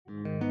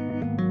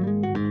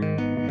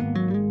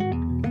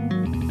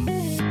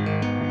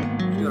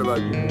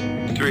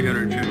about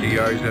 350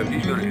 yards up.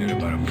 He's going to hit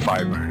about a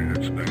 500,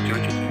 I expect, don't you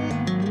think?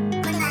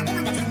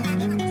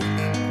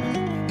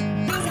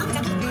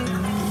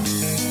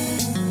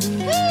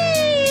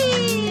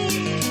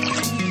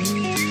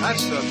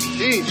 That's a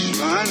piece,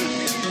 man.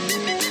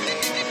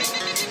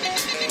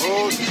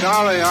 Oh,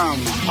 Charlie, I'm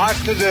hot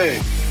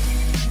today.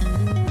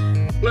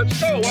 Let's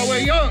go while we're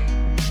young.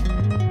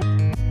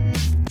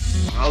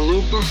 A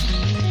looper?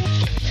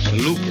 A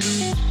looper.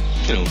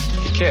 You know,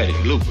 the caddy,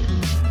 looper.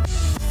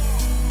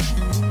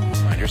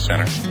 Find your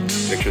center.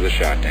 Picture the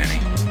shot, Danny.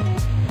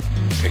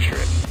 Picture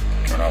it.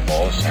 Turn off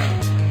all the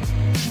sound.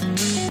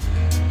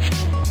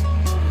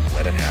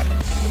 Let it happen.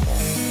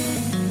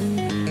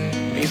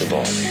 Be the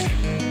ball, Danny.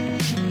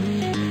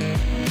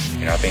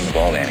 You're not being the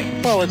ball,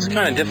 Danny. Well, it's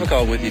kind of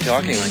difficult with you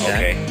talking like that.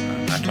 Okay,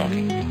 I'm not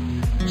talking.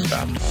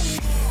 Stop talking.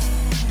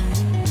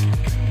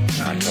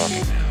 Not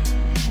talking now.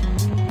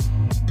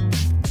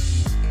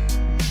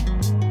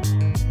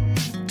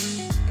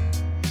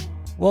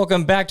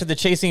 Welcome back to the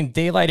Chasing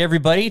Daylight,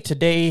 everybody.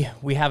 Today,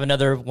 we have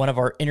another one of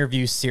our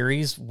interview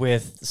series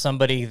with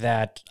somebody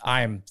that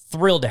I'm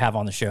thrilled to have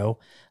on the show,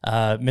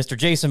 Mr.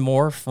 Jason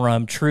Moore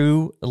from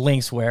True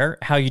Linkswear.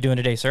 How are you doing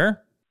today, sir?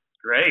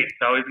 Great. It's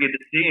always good to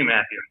see you,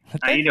 Matthew.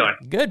 How you doing?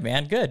 Good,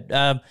 man. Good.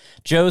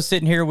 Joe's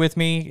sitting here with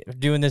me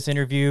doing this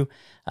interview.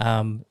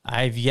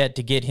 I've yet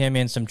to get him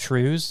in some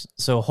trues,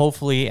 so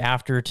hopefully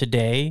after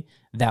today,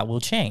 that will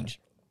change.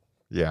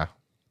 Yeah.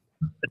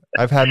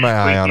 I've had my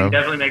eye on him.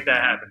 Definitely make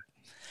that happen.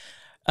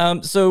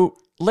 So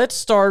let's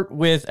start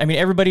with,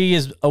 everybody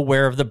is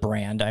aware of the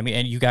brand. And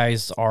you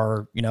guys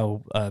are,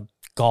 a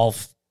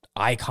golf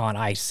icon,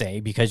 I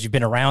say, because you've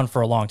been around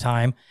for a long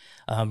time.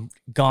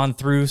 Gone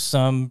through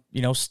some,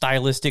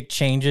 stylistic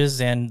changes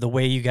and the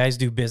way you guys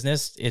do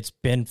business. It's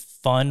been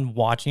fun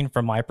watching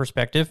from my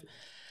perspective.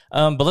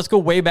 But let's go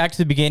way back to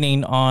the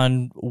beginning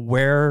on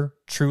where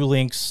True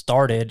Links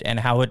started and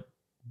how it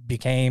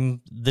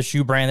became the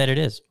shoe brand that it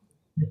is.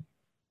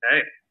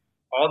 Hey,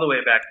 all the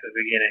way back to the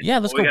beginning. Yeah,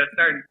 let's go. We got to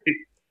start in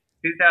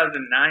 2009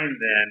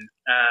 then.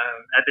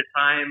 At the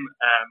time,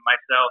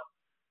 myself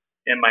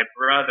and my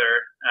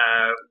brother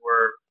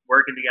were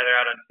working together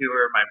out on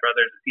tour. My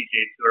brother's a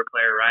PGA Tour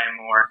player, Ryan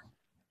Moore,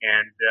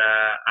 and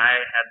I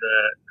had the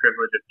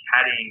privilege of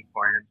caddying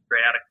for him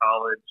straight out of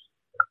college.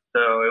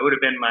 So it would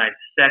have been my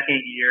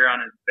second year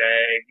on his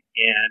bag,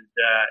 and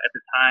at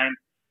the time,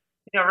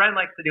 Ryan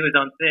likes to do his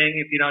own thing.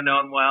 If you don't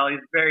know him well,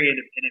 he's a very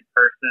independent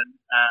person,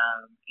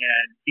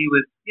 and he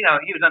was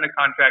under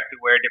contract to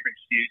wear different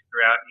shoes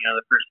throughout,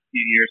 the first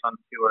few years on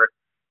tour.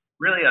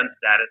 Really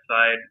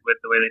unsatisfied with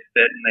the way they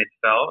fit and they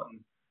felt.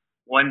 And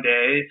one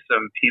day,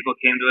 some people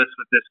came to us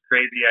with this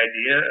crazy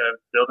idea of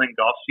building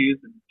golf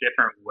shoes in a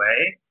different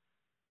way.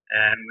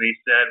 And we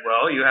said,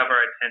 well, you have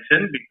our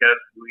attention because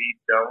we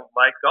don't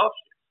like golf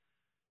shoes.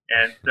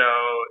 And so,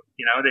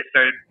 they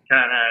started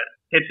kind of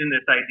pitching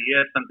this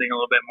idea of something a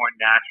little bit more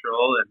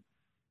natural and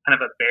kind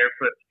of a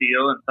barefoot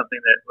feel and something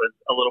that was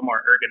a little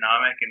more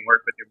ergonomic and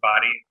work with your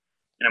body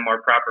in a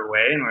more proper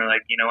way. And we're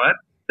like, you know what?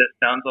 This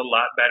sounds a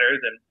lot better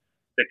than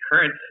the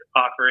current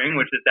offering,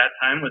 which at that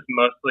time was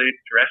mostly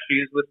dress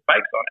shoes with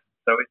spikes on it.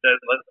 So we said,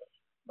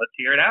 let's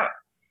hear it out.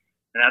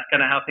 And that's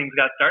kind of how things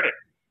got started.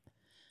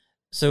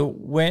 So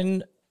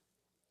I'm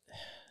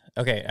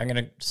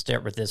going to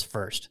start with this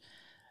first.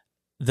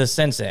 The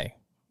Sensei,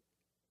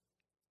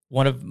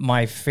 one of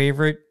my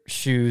favorite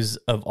shoes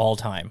of all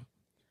time.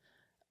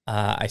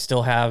 I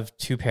still have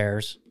two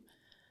pairs.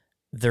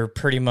 They're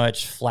pretty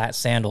much flat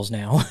sandals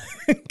now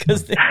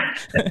because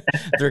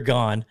they're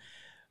gone.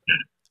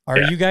 Are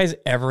you guys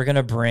ever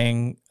going to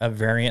bring a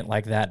variant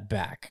like that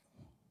back?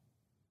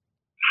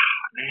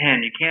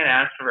 Man, you can't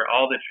ask for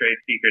all the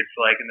trade secrets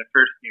in the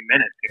first few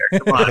minutes here.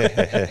 Come on.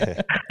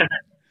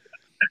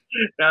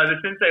 No, the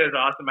Sensei was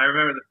awesome. I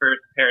remember the first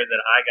pair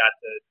that I got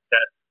to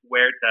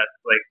wear test.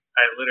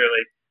 I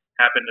literally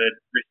happened to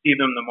receive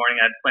them in the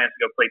morning. I had plans to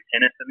go play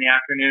tennis in the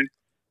afternoon,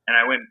 and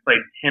I went and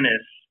played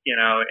tennis,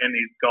 in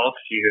these golf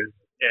shoes,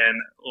 and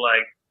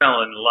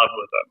fell in love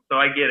with them. So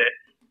I get it.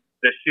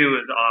 The shoe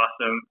is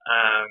awesome.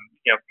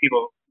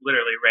 People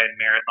literally ran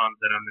marathons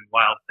in them and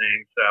wild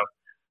things. So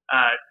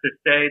to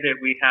say that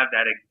we have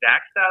that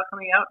exact style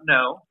coming out,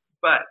 no.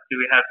 But do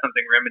we have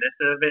something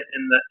reminiscent of it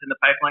in the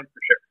pipeline? For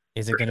sure.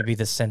 Is it going to be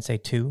the Sensei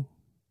 2?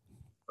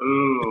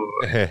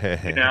 Ooh,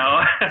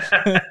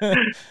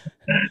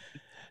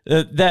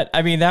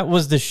 that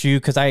was the shoe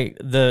because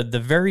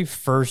the very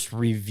first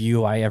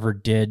review I ever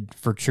did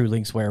for True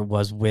Linkswear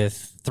was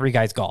with Three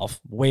Guys Golf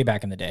way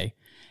back in the day,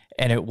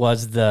 and it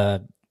was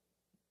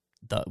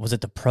was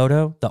it the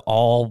Proto, the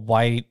all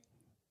white?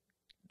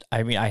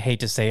 I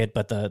hate to say it,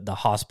 but the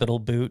hospital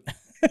boot.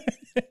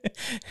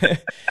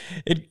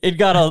 it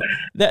got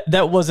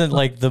that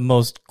wasn't the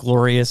most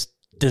glorious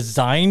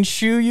design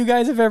shoe you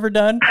guys have ever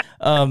done,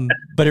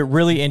 but it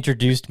really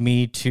introduced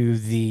me to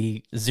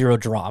the zero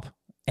drop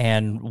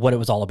and what it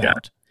was all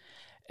about.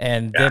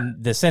 And then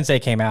the Sensei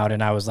came out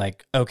and I was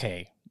like,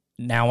 okay,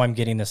 now I'm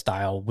getting the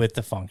style with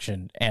the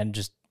function, and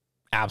just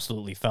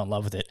absolutely fell in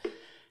love with it.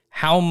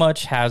 How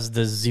much has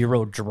the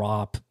zero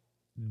drop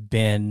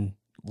been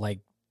like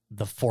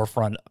the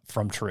forefront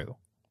from True?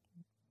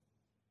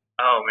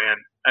 Oh man,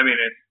 I mean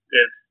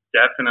it's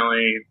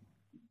definitely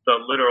the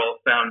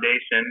literal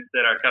foundation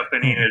that our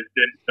company has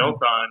been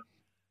built on.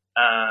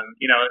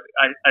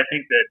 I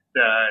think that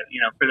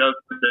for those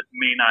that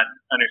may not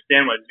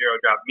understand what zero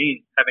drop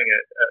means, having a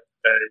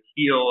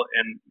heel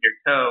and your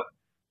toe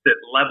sit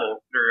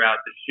level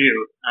throughout the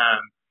shoe.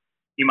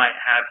 You might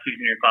have shoes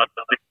in your closet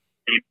that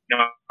you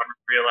don't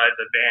realize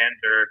a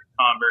Vans or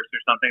Converse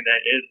or something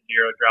that is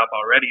zero drop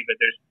already, but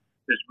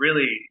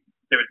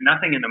there was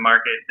nothing in the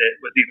market that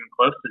was even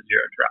close to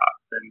zero drop,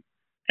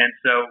 and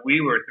so we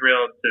were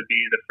thrilled to be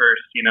the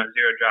first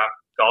zero drop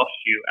golf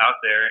shoe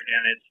out there,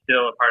 and it's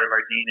still a part of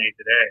our DNA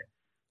today.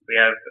 We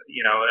have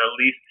at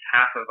least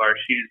half of our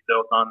shoes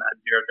built on that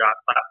zero drop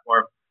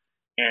platform,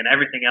 and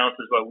everything else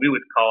is what we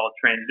would call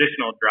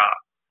transitional drop.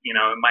 It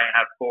might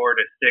have 4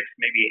 to 6,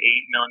 maybe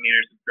 8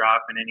 millimeters of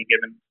drop in any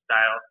given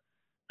style,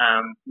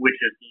 which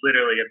is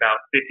literally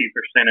about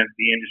 50% of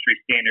the industry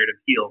standard of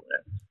heel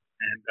lift.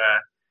 And,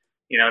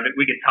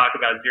 we could talk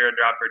about zero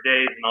drop for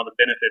days and all the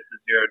benefits of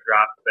zero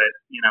drop, but,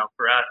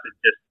 for us,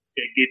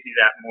 it gives you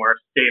that more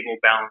stable,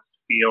 balanced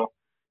feel.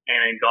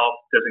 And in golf,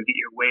 doesn't get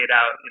your weight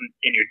out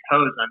in your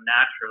toes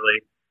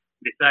unnaturally.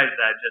 Besides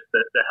that, just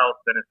the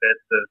health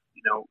benefits of,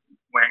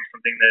 wearing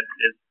something that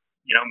is,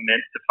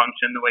 meant to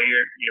function the way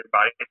your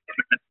body is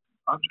meant to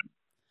function.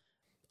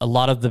 A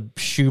lot of the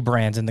shoe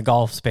brands in the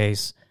golf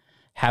space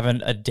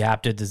haven't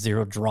adapted the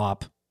zero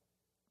drop,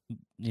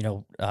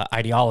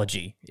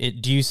 ideology.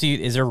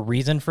 Is there a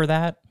reason for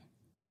that?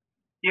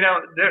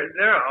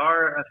 There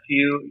are a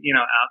few,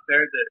 out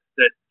there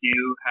that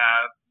do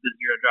have the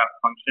zero drop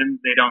function.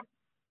 They don't,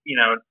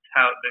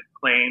 tout the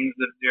claims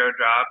of zero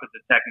drop as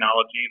a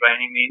technology by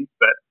any means,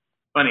 but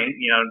funny,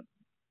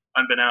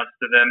 unbeknownst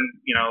to them,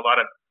 a lot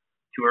of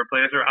tour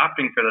players are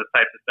opting for those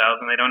types of styles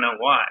and they don't know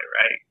why,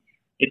 right?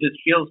 It just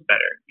feels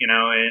better,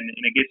 and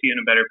it gets you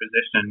in a better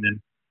position. And,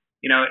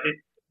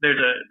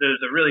 there's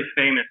a really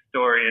famous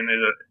story and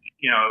there's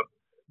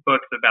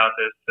books about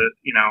this that,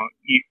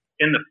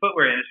 in the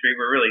footwear industry,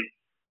 we're really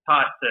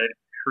taught to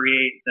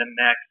create the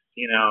next,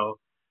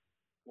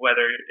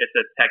 whether it's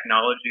a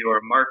technology or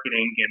a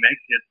marketing gimmick,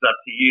 it's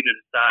up to you to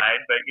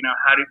decide. But,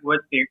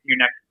 what's your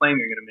next claim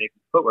you're going to make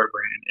as a footwear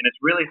brand? And it's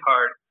really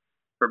hard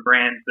for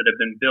brands that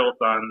have been built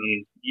on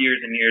these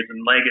years and years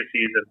and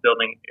legacies of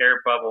building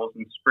air bubbles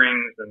and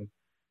springs and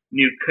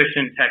new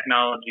cushion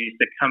technologies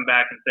to come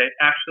back and say,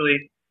 actually,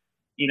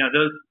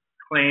 those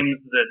claims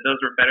that those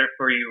are better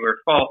for you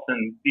are false,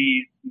 and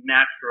these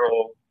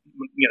natural,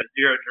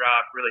 zero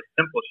drop, really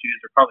simple shoes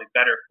are probably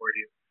better for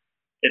you.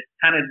 It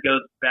kind of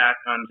goes back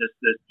on just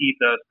this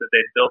ethos that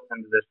they've built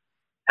into this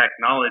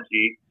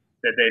technology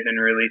that they've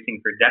been releasing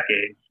for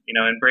decades,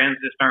 and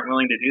brands just aren't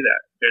willing to do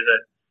that. There's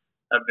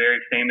a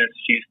very famous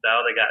shoe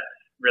style that got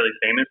really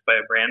famous by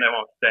a brand I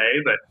won't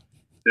say, but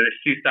the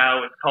shoe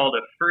style was called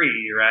a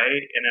free,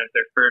 right? And it was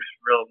their first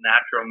real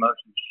natural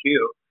motion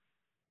shoe.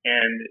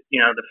 And,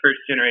 the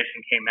first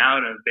generation came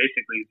out and it was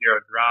basically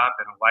zero drop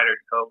and a wider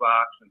toe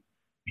box. And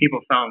people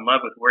fell in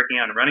love with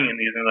working out and running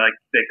in these, and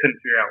they couldn't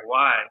figure out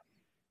why.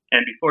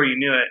 And before you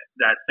knew it,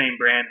 that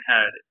same brand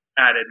had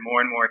added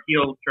more and more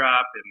heel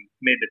drop and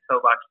made the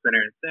toe box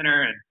thinner and thinner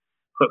and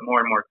put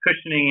more and more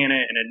cushioning in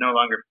it. And it no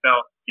longer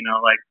felt,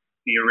 like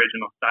the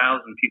original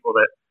styles, and people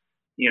that,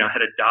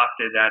 had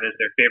adopted that as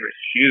their favorite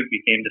shoe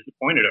became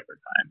disappointed over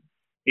time,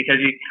 because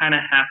you kind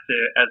of have to,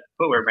 as a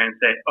footwear brand,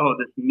 say, oh,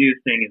 this new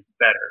thing is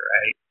better,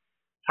 right?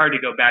 It's hard to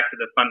go back to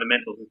the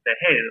fundamentals and say,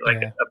 hey,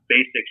 a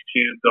basic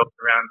shoe built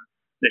around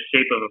the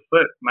shape of a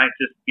foot might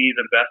just be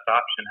the best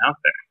option out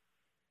there.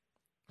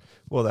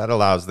 Well, that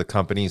allows the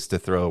companies to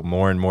throw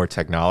more and more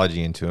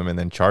technology into them and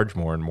then charge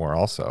more and more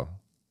also.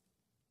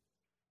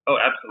 Oh,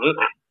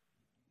 absolutely.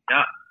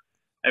 Yeah.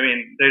 I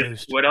mean,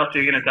 what else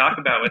are you going to talk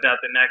about without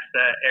the next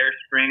air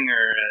spring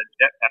or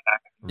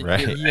jetpack?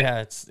 Right.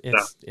 Yeah,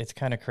 it's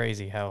kind of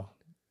crazy how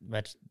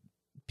much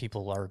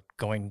people are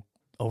going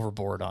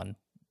overboard on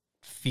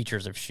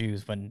features of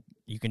shoes when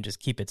you can just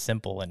keep it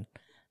simple and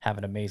have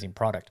an amazing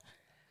product.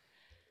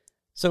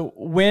 So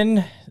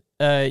when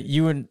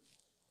you and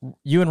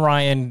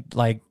Ryan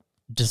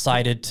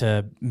decided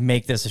to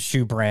make this a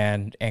shoe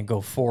brand and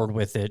go forward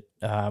with it,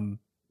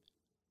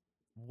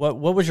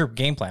 what was your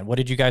game plan? What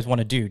did you guys want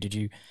to do? Did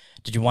you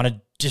want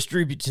to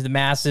distribute to the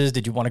masses?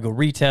 Did you want to go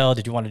retail?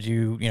 Did you want to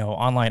do,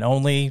 online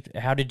only?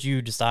 How did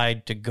you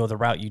decide to go the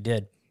route you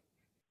did?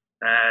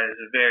 That is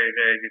a very,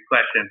 very good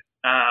question.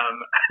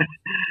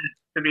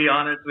 To be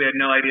honest, we had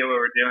no idea what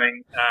we were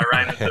doing.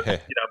 Ryan was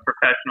a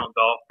professional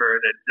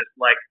golfer that just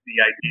liked the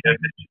idea of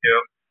the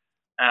shoe.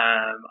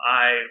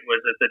 I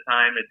was at the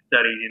time had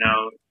studied,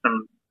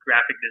 some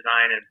graphic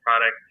design and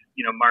product,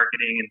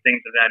 marketing and things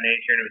of that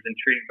nature, and was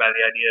intrigued by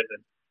the idea of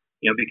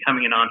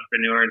becoming an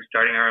entrepreneur and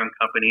starting our own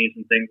companies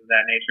and things of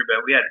that nature.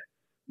 But we had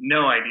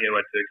no idea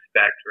what to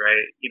expect,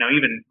 right?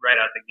 Even right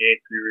out the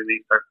gates, we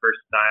released our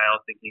first style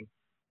thinking,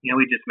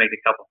 we just make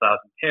a couple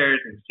thousand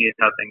pairs and see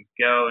how things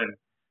go. And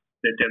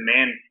the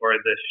demand for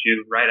the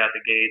shoe right out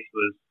the gates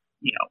was,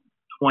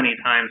 20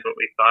 times what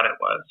we thought it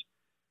was.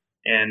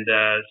 And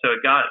so it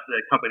got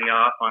the company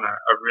off on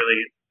a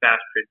really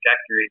fast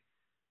trajectory.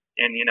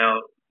 And,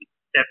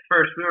 at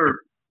first we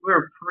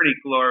were pretty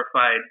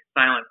glorified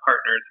silent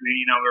partners.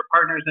 We were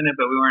partners in it,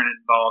 but we weren't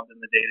involved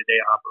in the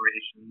day-to-day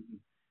operations,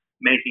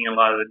 making a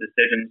lot of the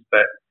decisions.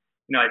 But,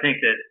 I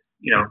think that,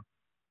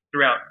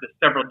 throughout the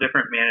several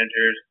different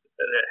managers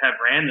that have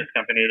ran this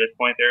company at this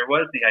point, there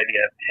was the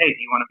idea of, hey, do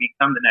you want to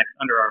become the next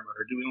Under Armour?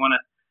 Or do we want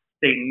to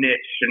stay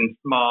niche and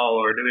small?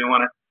 Or do we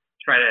want to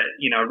try to,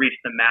 reach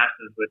the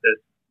masses with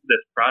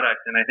this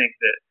product? And I think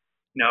that,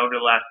 over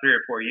the last 3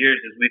 or 4 years,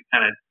 as we've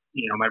kind of,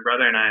 my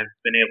brother and I have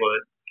been able to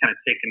kind of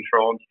take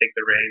control and take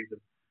the reins of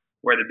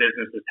where the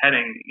business is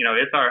heading,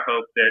 it's our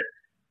hope that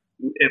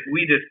if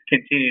we just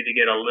continue to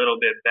get a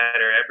little bit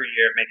better every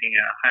year, making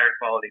a higher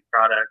quality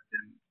product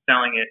and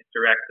selling it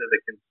direct to the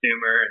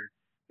consumer and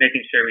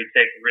making sure we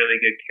take really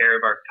good care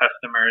of our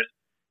customers,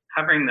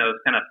 covering those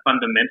kind of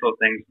fundamental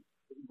things,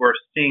 we're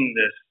seeing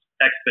this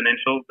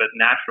exponential but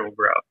natural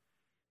growth.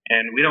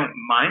 And we don't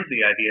mind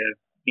the idea of,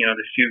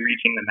 the shoe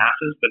reaching the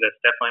masses, but that's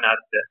definitely not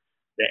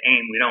the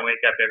aim. We don't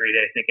wake up every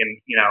day thinking,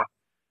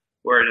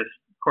 we're this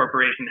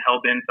corporation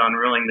hell-bent on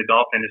ruling the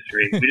golf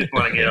industry. We just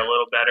want to get a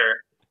little better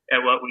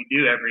at what we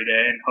do every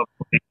day, and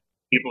hopefully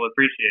people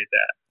appreciate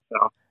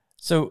that.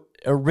 So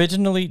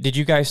originally, did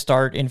you guys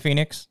start in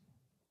Phoenix?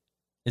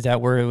 Is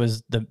that where it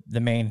was the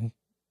main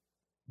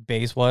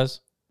base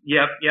was?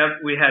 Yep.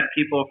 We had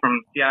people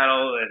from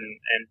Seattle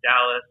and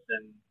Dallas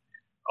and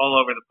all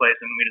over the place,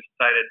 and we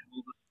decided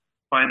we'll just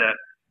find a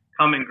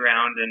common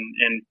ground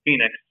in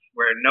Phoenix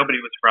where nobody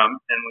was from,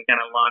 and we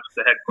kind of launched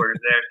the headquarters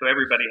there, so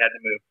everybody had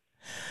to move.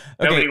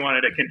 Okay. Nobody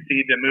wanted to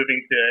concede to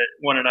moving to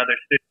one another's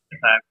city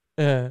at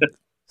the time.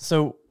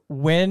 So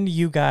when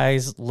you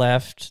guys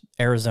left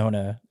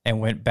Arizona and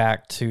went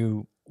back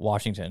to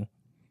Washington,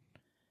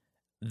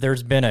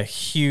 there's been a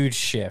huge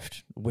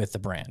shift with the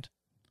brand.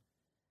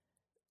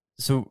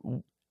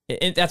 So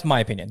that's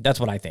my opinion. That's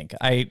what I think.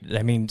 I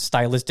mean,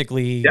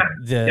 stylistically,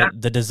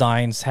 the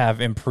designs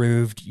have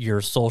improved.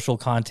 Your social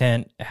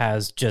content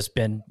has just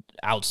been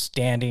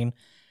outstanding.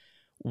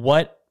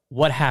 What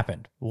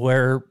happened?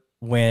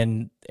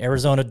 When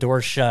Arizona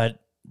doors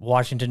shut,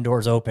 Washington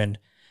doors opened,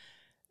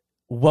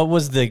 what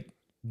was the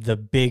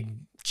big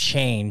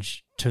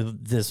change to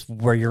this,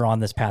 where you're on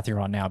this path you're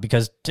on now?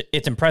 Because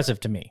it's impressive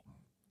to me.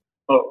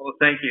 Well,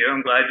 thank you.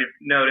 I'm glad you've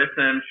noticed.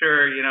 And I'm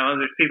sure,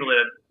 there's people that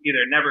have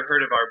either never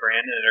heard of our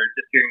brand and are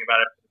just hearing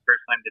about it for the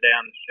first time today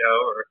on the show,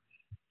 or,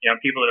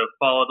 people that have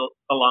followed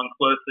along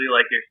closely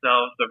like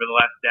yourselves over the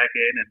last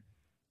decade. And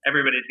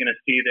everybody's going to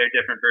see their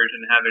different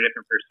version and have a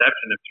different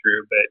perception of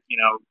True. But,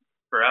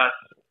 for us,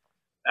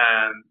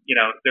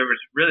 there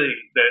was really,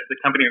 the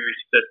company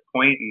reached this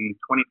point in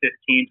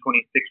 2015,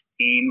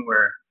 2016,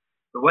 where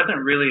there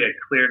wasn't really a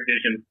clear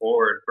vision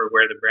forward for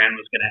where the brand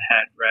was going to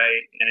head,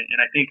 right?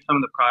 And I think some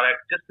of the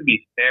products, just to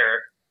be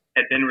fair,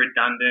 had been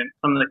redundant.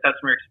 Some of the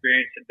customer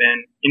experience had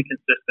been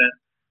inconsistent.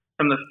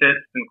 Some of the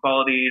fits and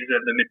qualities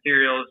of the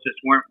materials just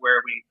weren't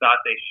where we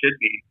thought they should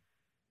be.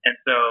 And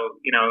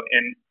so,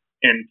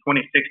 in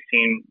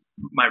 2016,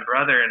 my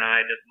brother and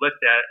I just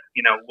looked at,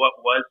 what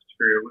was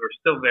True. We were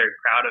still very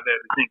proud of it.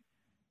 We think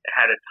it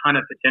had a ton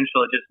of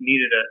potential. It just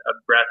needed a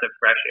breath of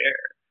fresh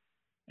air.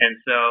 And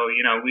so,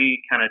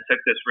 we kind of took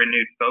this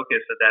renewed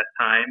focus at that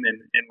time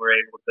and were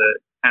able to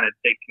kind of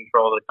take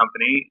control of the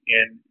company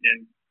and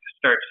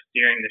start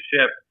steering the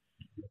ship.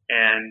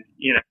 And,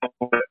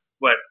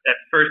 what at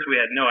first we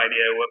had no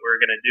idea what we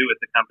were going to do with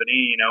the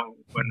company,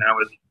 when I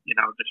was,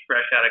 just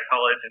fresh out of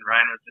college and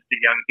Ryan was just a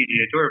young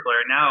PGA Tour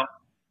player. Now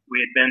we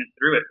had been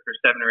through it for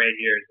 7 or 8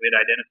 years. We had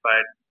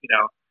identified,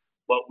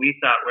 what we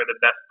thought were the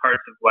best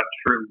parts of what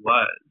True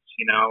was,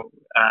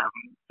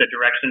 the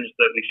directions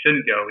that we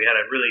shouldn't go. We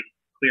had a really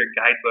clear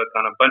guidebook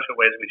on a bunch of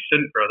ways we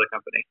shouldn't grow the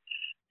company.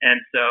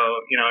 And so,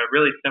 it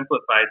really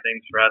simplified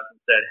things for us and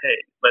said, hey,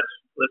 let's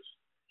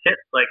hit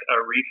like a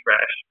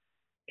refresh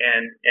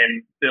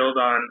and build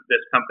on this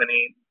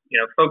company,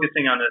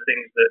 focusing on the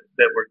things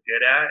that we're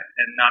good at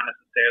and not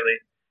necessarily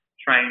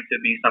trying to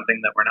be something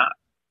that we're not.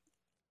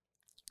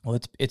 Well,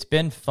 it's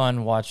been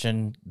fun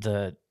watching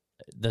the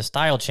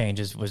style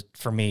changes. Was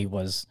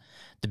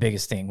the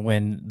biggest thing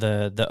when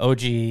the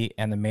OG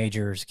and the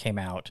majors came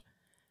out.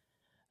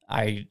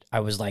 I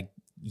was like,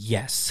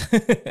 yes,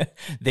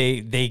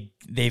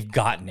 they've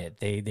gotten it.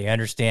 They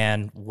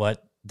understand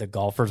what the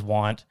golfers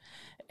want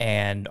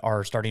and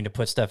are starting to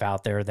put stuff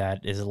out there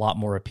that is a lot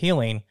more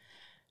appealing,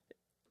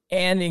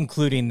 and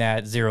including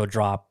that zero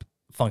drop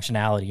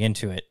functionality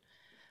into it.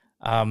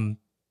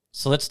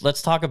 So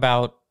let's talk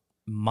about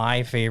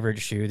my favorite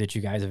shoe that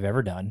you guys have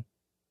ever done,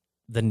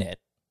 the knit.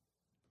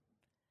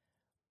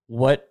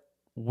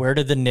 Where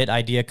did the knit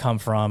idea come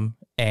from?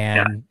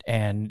 And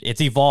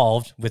it's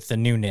evolved with the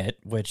new knit,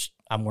 which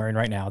I'm wearing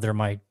right now. They're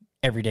my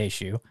everyday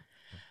shoe.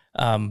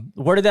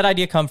 Where did that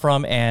idea come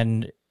from?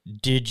 And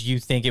did you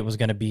think it was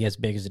going to be as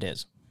big as it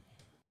is?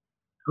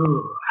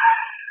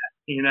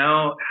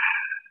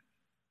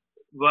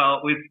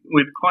 Well,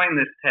 we've coined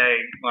this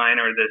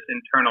tagline or this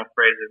internal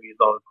phrase that we use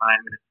all the time,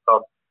 and it's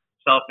called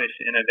selfish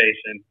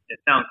innovation. It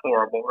sounds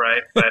horrible,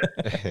 right? But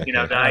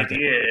the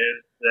idea is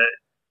that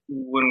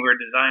when we're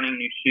designing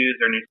new shoes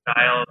or new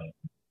styles,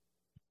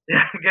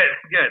 yeah,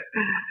 good.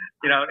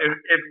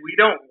 If we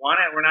don't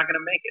want it, we're not going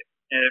to make it.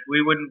 And if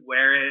we wouldn't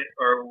wear it,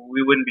 or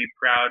we wouldn't be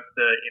proud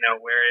to,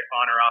 wear it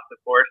on or off the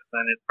course,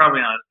 then it's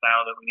probably not a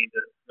style that we need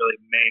to really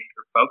make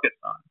or focus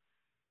on.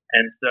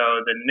 And so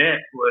the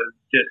knit was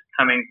just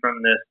coming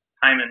from this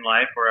time in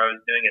life where I was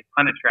doing a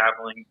ton of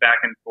traveling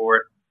back and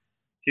forth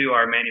to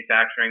our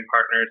manufacturing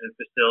partners and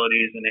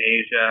facilities in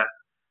Asia,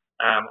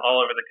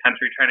 all over the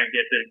country, trying to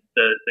get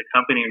the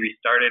company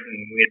restarted. And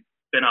we had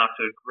been off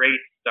to a great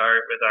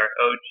start with our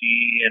OG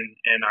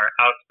and our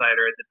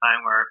Outsider at the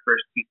time, were our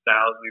first two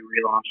styles we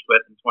relaunched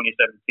with in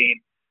 2017.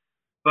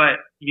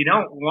 But you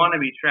don't want to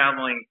be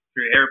traveling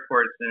through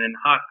airports and in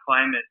hot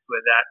climates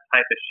with that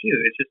type of shoe.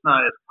 It's just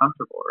not as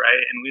comfortable, right?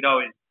 And we'd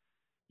always,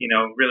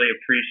 really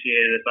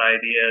appreciated this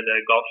idea that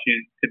a golf shoe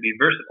could be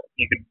versatile.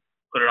 You could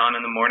put it on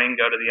in the morning,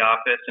 go to the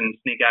office, and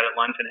sneak out at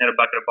lunch and hit a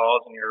bucket of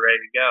balls, and you're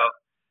ready to go.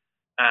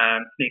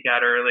 Sneak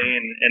out early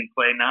and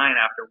play 9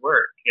 after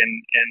work. And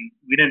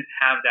we didn't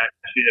have that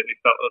shoe that we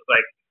felt was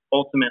like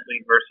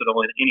ultimately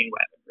versatile in any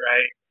weather,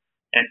 right?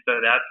 And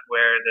so that's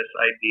where this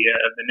idea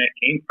of the knit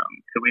came from.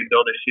 Could we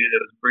build a shoe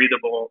that was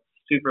breathable,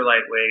 super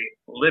lightweight,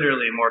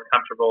 literally more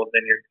comfortable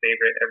than your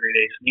favorite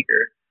everyday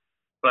sneaker,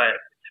 but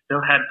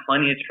still had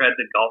plenty of tread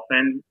to golf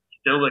in,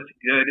 still looked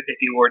good if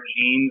you wore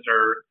jeans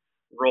or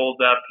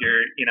rolled up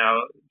your,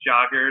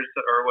 joggers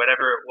or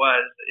whatever it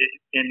was.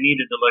 It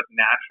needed to look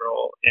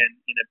natural in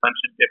a bunch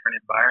of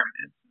different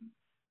environments.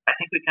 I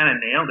think we kind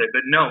of nailed it,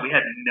 but no, we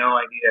had no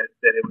idea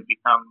that it would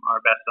become our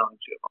best-selling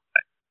shoe of all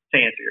time, to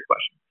answer your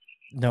question.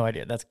 No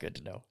idea. That's good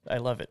to know. I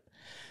love it.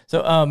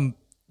 So,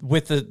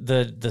 with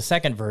the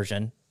second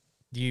version,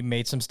 you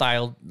made some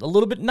style, a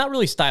little bit, not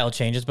really style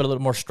changes, but a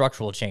little more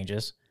structural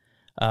changes.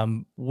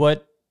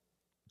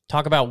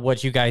 Talk about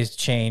what you guys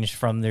changed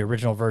from the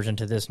original version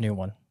to this new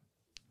one.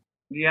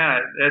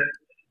 Yeah, that's,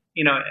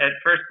 at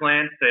first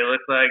glance, they look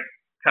like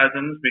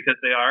cousins because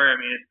they are. I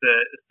mean, it's the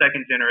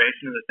second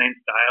generation of the same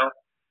style.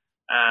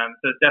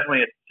 So it's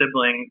definitely a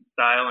sibling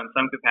style in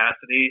some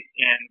capacity,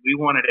 and we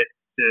wanted it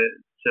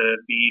to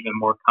be even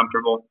more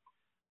comfortable.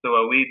 So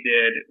what we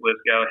did was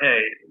go,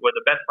 hey, well,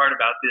 the best part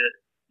about the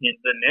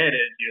knit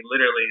is you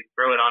literally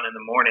throw it on in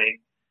the morning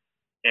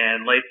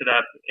and lace it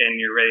up and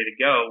you're ready to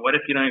go. What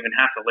if you don't even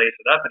have to lace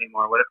it up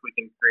anymore? What if we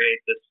can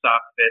create this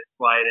soft fit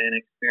slide in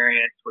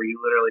experience where you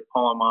literally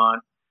pull them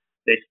on,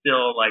 they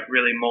still like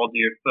really mold to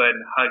your foot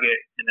and hug it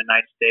in a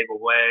nice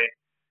stable way.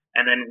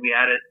 And then we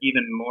added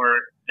even more,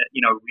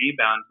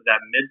 rebound to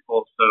that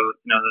midsole. So,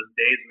 those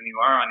days when you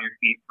are on your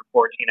feet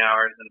for 14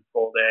 hours in a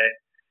full day,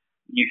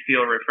 you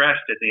feel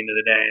refreshed at the end of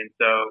the day. And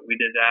so we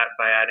did that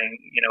by adding,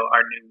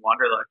 our new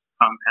Wanderlust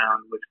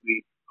compound, which we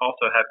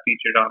also have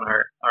featured on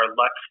our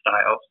Lux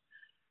styles.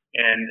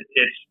 And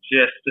it's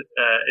just,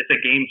 it's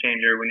a game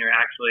changer when you're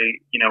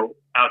actually,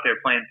 out there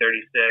playing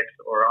 36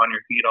 or on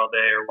your feet all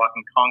day or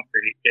walking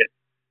concrete.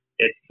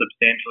 It's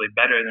substantially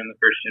better than the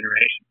first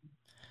generation.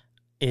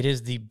 It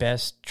is the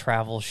best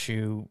travel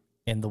shoe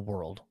in the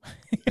world.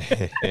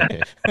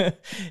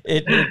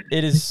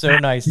 It is so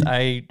nice.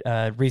 I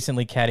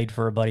recently caddied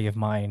for a buddy of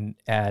mine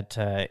at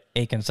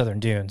Aiken Southern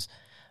Dunes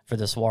for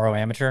the Saguaro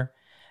Amateur,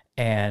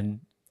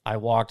 and I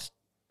walked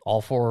all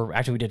 4.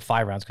 Actually, we did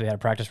 5 rounds because we had a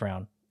practice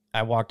round.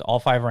 I walked all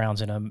 5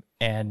 rounds in them,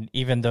 and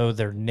even though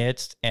they're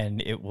knits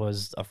and it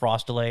was a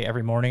frost delay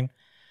every morning,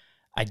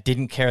 I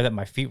didn't care that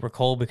my feet were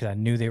cold because I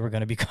knew they were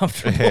going to be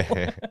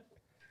comfortable.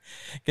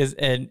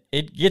 And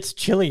it gets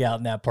chilly out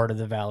in that part of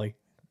the valley.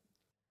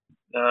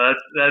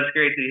 That's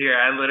great to hear.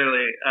 I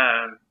literally,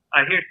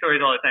 I hear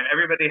stories all the time.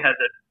 Everybody has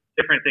a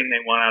different thing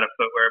they want out of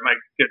footwear. My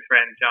good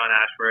friend John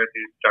Ashworth,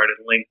 who started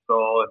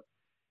Linkswear,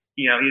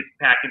 and he's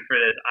packing for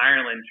this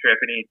Ireland trip,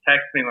 and he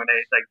texted me one day.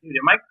 He's like, "Dude,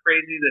 am I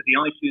crazy that the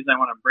only shoes I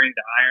want to bring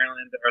to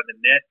Ireland are the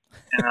knit?"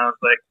 And I was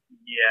like,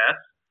 "Yes,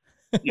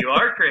 you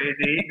are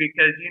crazy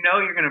because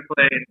you're going to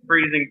play in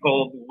freezing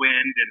cold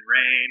wind and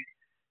rain."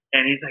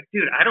 And he's like,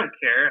 "Dude, I don't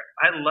care.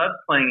 I love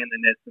playing in the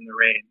knits in the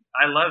rain.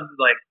 I love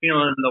like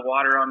feeling the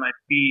water on my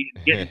feet,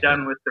 getting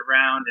done with the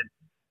round, and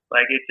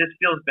like it just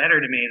feels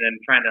better to me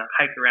than trying to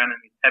hike around in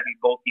these heavy,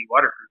 bulky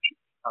waterproof shoes."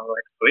 I was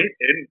like, "Sweet,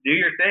 dude, do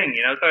your thing."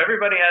 So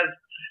everybody has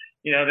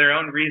their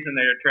own reason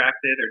they're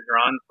attracted or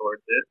drawn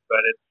towards it,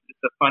 but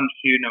it's a fun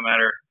shoe no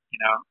matter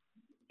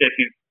if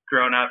you've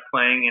grown up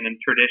playing in a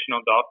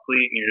traditional golf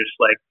cleat and you're just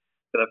like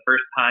for the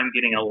first time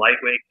getting a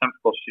lightweight,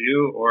 comfortable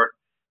shoe, or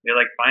you're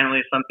like,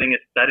 finally, something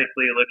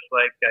aesthetically looks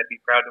like I'd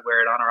be proud to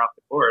wear it on or off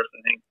the course.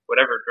 I think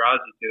whatever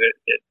draws you to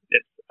it,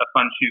 it's a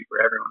fun shoe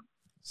for everyone.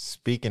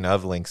 Speaking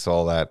of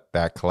Linkswear,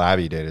 that collab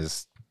you did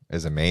is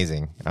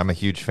amazing. I'm a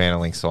huge fan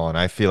of Linkswear, and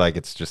I feel like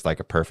it's just like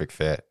a perfect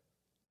fit.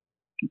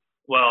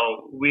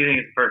 Well, we think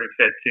it's a perfect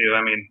fit too.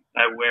 I mean,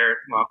 I'm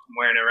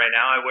wearing it right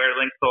now. I wear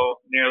Linkswear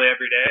nearly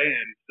every day,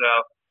 and so,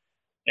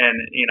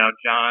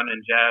 John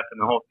and Jeff and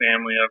the whole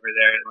family over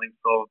there at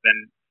Linkswear have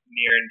been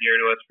near and dear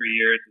to us for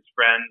years as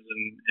friends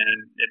and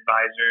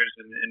advisors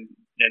and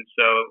And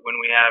so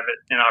when we have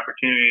an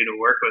opportunity to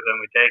work with them,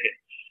 we take it.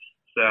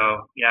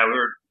 So yeah, we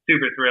were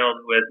super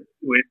thrilled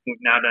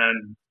we've now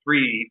done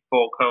 3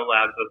 full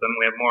collabs with them.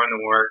 We have more in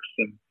the works,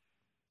 and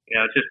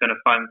it's just been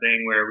a fun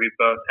thing where we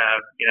both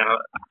have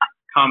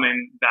common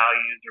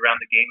values around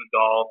the game of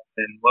golf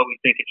and what we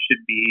think it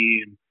should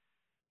be, and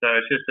so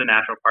it's just a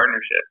natural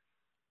partnership.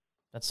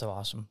 That's so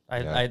awesome.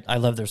 I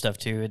love their stuff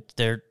too.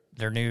 Their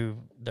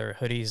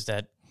hoodies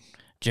that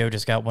Joe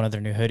just got one of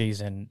their new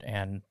hoodies,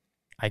 and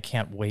I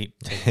can't wait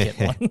to get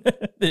one.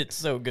 It's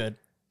so good.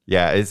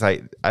 Yeah, it's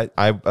like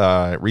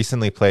I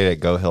recently played at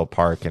Go Hill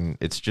Park, and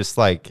it's just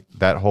like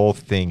that whole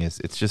thing it's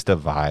just a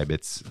vibe.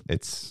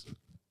 It's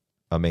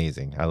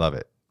amazing. I love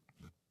it.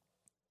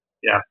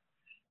 Yeah,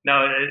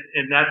 no,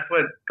 and that's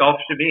what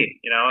golf should be.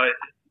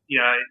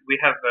 We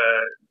have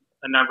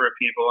a number of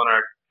people in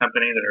our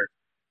company that are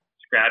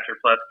scratch or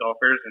plus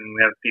golfers, and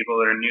we have people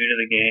that are new to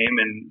the game.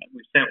 And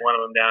we sent one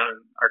of them down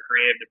in our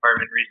creative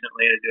department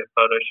recently to do a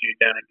photo shoot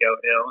down at Go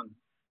Hill, and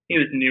he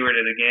was newer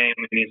to the game,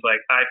 and he's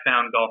like, "I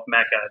found Golf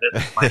Mecca.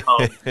 This is my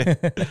home."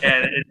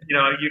 And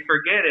you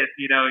forget if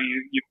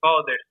you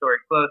followed their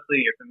story closely,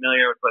 you're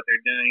familiar with what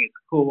they're doing.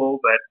 It's cool,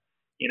 but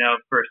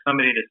for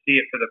somebody to see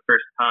it for the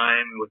first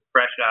time with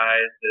fresh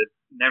eyes that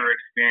never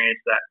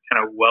experienced that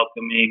kind of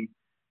welcoming,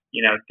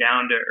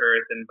 down to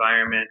earth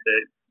environment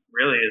that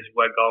really is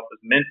what golf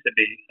is meant to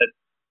be. It's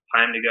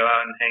time to go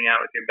out and hang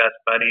out with your best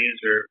buddies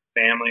or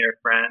family or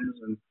friends,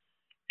 and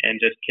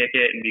just kick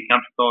it and be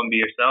comfortable and be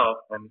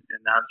yourself. And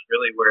that's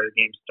really where the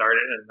game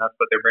started, and that's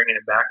what they're bringing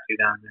it back to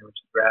down there, which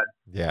is rad.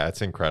 Yeah,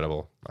 it's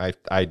incredible.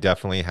 I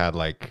definitely had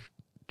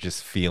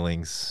just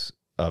feelings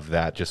of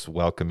that, just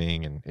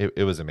welcoming, and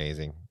it was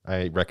amazing.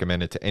 I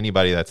recommend it to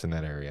anybody that's in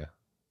that area.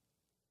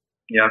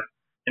 Yeah,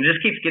 and it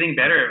just keeps getting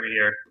better every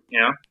year,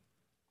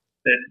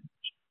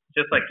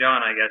 just like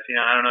John, I guess.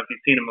 I don't know if you've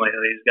seen him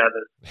lately. He's got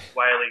this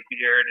wily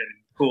beard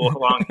and cool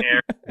long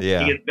hair. Yeah.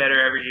 He gets better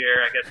every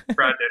year. I guess the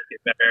projects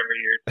get better every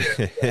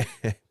year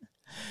too.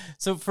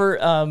 So for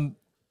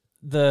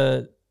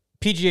the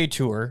PGA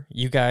Tour,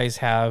 you guys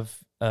have,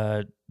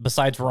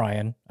 besides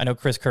Ryan, I know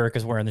Chris Kirk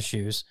is wearing the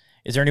shoes.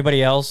 Is there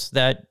anybody else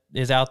that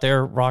is out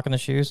there rocking the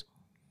shoes?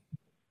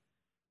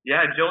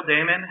 Yeah, Joel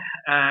Damon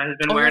has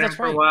been wearing them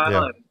for a while.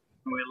 Yeah.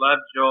 And we love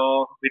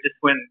Joel. We just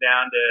went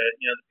down to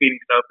the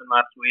Phoenix Open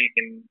last week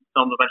and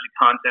filmed a bunch of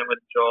content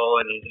with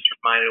Joel, and he just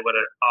reminded what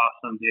an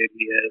awesome dude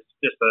he is.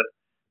 Just a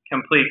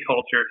complete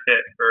culture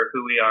fit for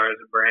who we are as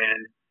a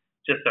brand.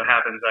 Just so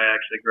happens I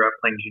actually grew up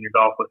playing junior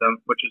golf with him,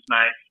 which is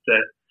nice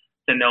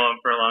to know him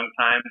for a long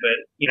time. But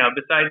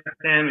besides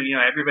him,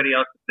 everybody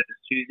else is just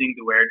choosing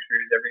to wear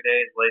shoes every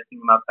day, is lacing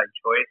them up by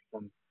choice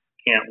and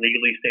can't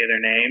legally say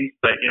their names.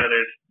 But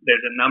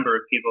there's a number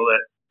of people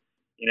that,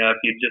 if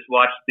you just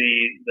watch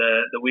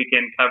the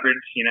weekend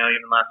coverage,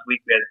 even last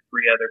week we had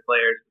 3 other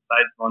players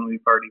besides the one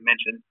we've already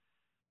mentioned,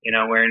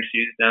 wearing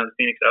shoes down at the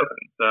Phoenix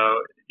Open. So,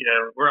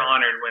 we're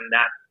honored when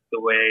that's the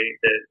way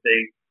that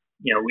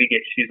we get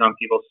shoes on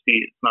people's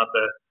feet. It's not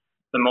the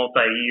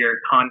multi-year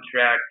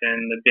contract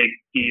and the big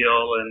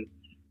deal and,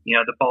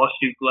 the ball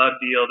shoe glove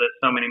deal that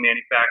so many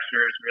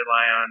manufacturers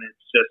rely on.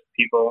 It's just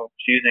people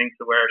choosing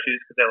to wear our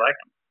shoes because they like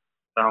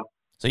them.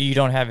 So you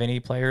don't have any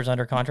players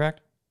under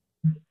contract?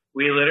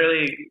 We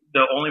literally,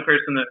 the only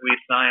person that we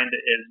signed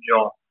is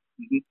Joel.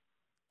 Mm-hmm.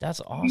 That's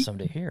awesome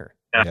to hear.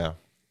 Yeah.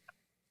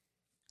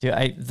 Dude,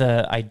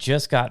 I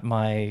just got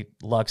my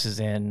Luxes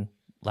in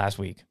last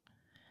week,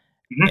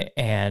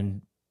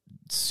 and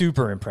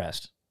super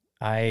impressed.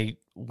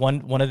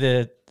 One of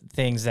the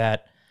things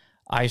that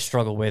I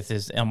struggle with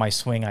is on my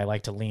swing, I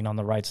like to lean on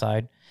the right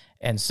side.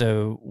 And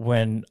so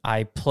when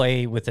I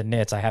play with the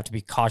nits, I have to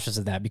be cautious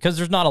of that because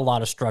there's not a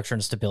lot of structure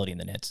and stability in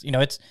the nits.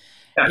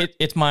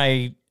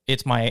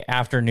 It's my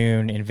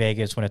afternoon in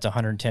Vegas when it's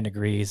 110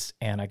 degrees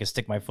and I can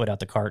stick my foot out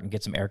the cart and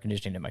get some air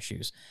conditioning in my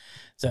shoes.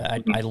 So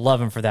I love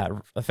them for that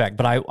effect.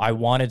 But I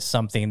wanted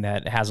something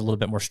that has a little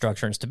bit more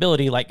structure and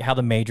stability, like how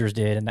the majors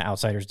did and the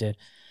outsiders did.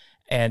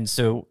 And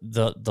so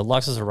the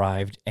Luxes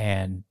arrived,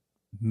 and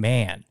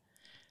man,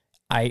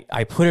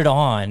 I put it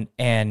on,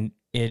 and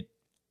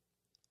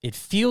it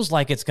feels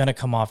like it's going to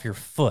come off your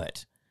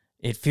foot.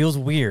 It feels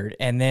weird.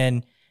 And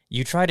then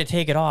you try to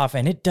take it off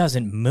and it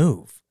doesn't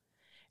move.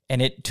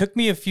 And it took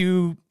me a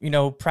few,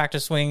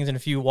 practice swings and a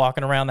few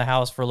walking around the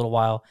house for a little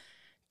while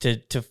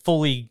to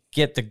fully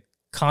get the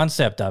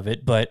concept of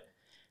it. But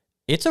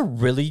it's a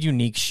really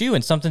unique shoe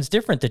and something's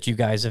different that you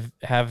guys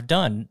have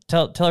done.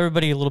 Tell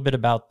everybody a little bit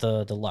about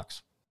the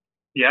Lux.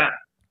 Yeah.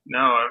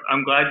 No,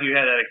 I'm glad you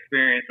had that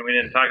experience, and we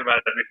didn't talk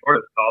about it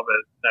before this call, but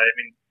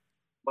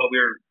what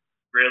we were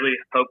really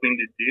hoping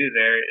to do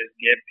there is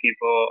give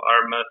people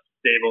our most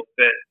stable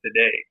fit to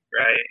date,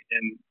 right?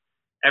 And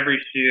every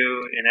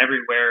shoe and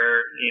every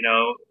wearer,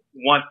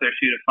 wants their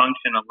shoe to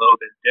function a little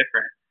bit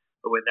different.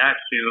 But with that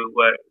shoe,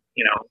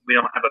 we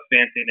don't have a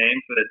fancy name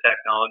for the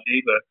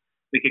technology, but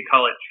we could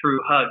call it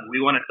True Hug.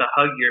 We want it to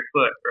hug your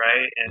foot,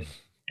 right?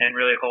 And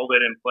really hold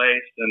it in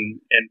place.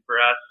 And for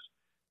us,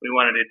 we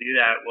wanted to do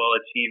that while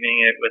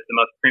achieving it with the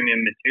most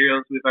premium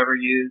materials we've ever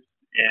used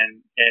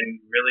and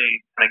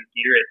really kind of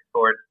gear it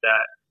towards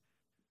that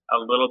a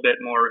little bit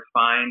more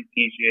refined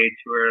PGA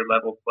Tour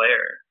level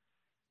player.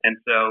 And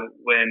so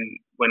when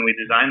we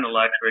designed the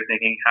Lux, we were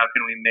thinking, how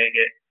can we make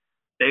it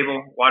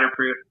stable,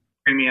 waterproof,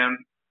 premium,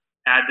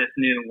 add this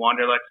new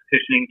Wanderlux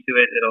cushioning to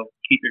it. It'll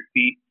keep your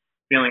feet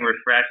feeling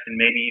refreshed and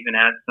maybe even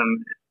add some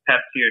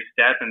pep to your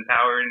step and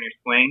power in your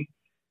swing.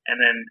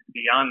 And then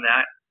beyond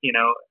that,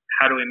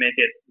 how do we make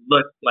it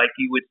look like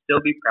you would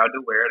still be proud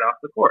to wear it off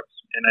the course?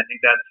 And I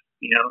think that's,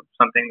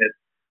 something that's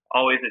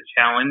always a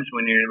challenge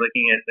when you're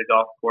looking at the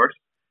golf course.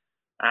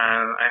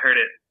 I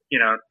heard it,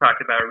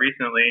 talked about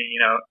recently,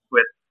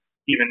 with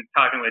even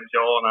talking with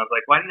Joel, and I was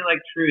like, why do you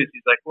like Trues?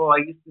 He's like, well,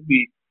 I used to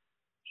be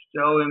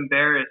so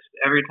embarrassed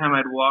every time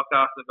I'd walk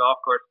off the golf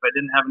course if I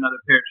didn't have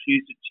another pair of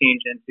shoes to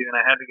change into, and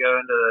I had to go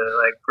into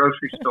the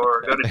grocery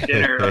store or go to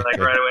dinner right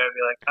away. I'd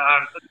be like,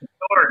 I'm such a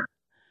dork.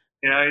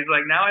 He's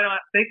like, now I don't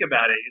have to think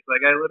about it. He's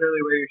like, I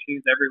literally wear your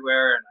shoes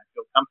everywhere, and I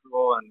feel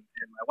comfortable, and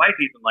my wife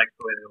even likes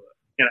the way they look.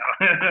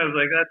 I was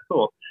like, that's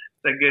cool.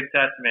 It's a good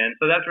testament.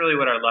 So that's really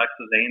what our Lux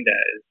is aimed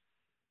at,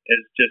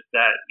 is just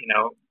that,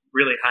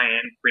 really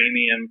high-end,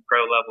 premium,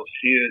 pro-level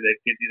shoe that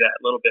gives you that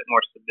little bit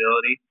more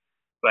stability,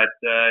 but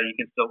you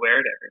can still wear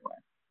it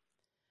everywhere.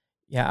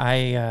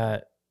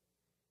 Yeah,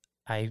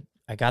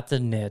 I got the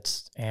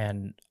knits,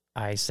 and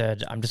I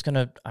said I'm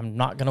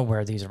not gonna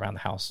wear these around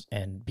the house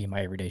and be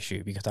my everyday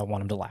shoe because I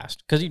want them to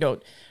last. Because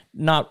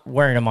not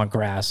wearing them on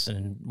grass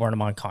and wearing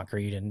them on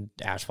concrete and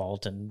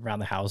asphalt and around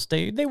the house,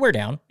 they wear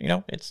down.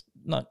 It's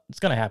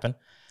gonna happen.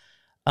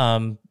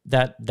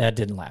 That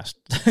didn't last.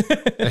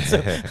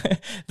 So,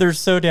 they're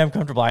so damn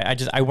comfortable.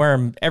 I wear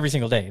them every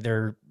single day.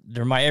 They're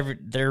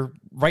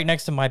right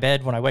next to my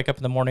bed when I wake up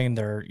in the morning.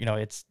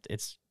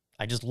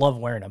 I just love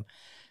wearing them.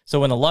 So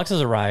when the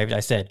Luxes arrived, I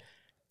said,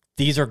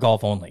 these are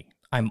golf only.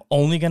 I'm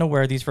only going to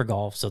wear these for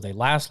golf so they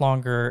last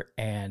longer,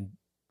 and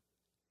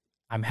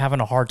I'm having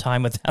a hard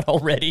time with that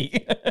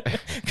already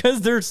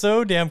because they're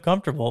so damn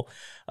comfortable.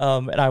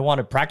 And I want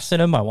to practice in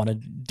them. I want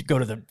to go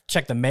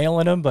check the mail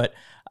in them, but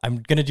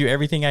I'm going to do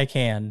everything I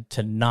can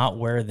to not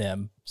wear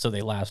them so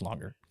they last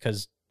longer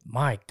because,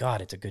 my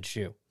God, it's a good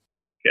shoe.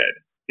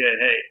 Good.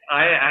 Hey,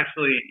 I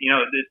actually,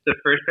 it's the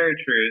first pair of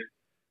Trues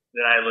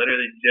that I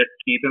literally just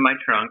keep in my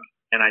trunk,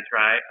 and I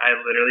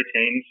literally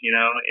change,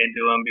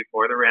 into them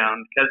before the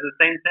round because the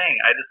same thing.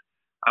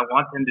 I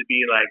want them to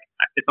be like,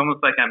 it's almost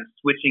like I'm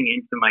switching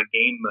into my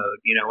game mode,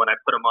 when I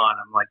put them on.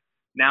 I'm like,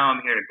 now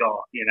I'm here to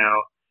golf,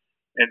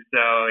 And so,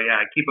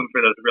 I keep them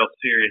for those real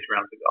serious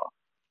rounds of golf.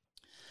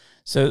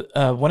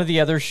 So one of the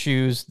other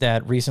shoes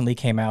that recently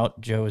came out,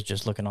 Joe was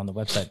just looking on the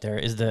website there,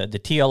 is the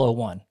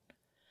TL01,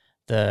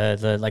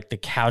 the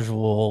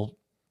casual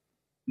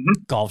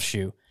golf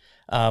shoe.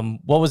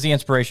 What was the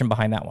inspiration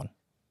behind that one?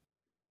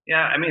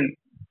 Yeah, I mean,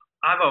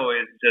 I've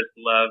always just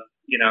loved,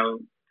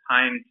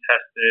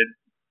 time-tested,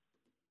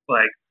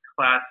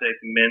 classic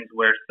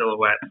menswear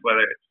silhouettes,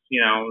 whether it's,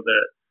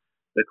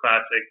 the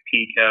classic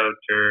pea coat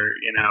or,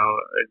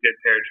 a good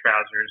pair of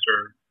trousers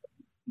or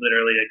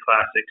literally a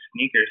classic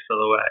sneaker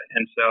silhouette.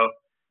 And so,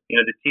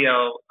 the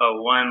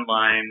TL01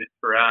 line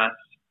for us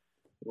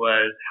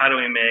was, how do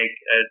we make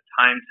a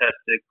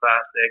time-tested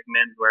classic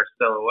menswear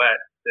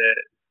silhouette that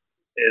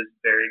is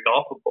very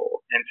golfable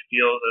and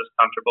feels as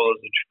comfortable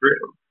as a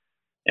True?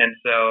 And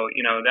so,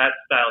 that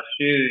style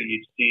shoe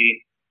you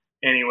see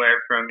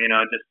anywhere from,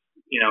 just,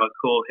 a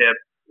cool hip,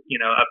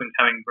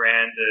 up-and-coming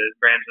brand to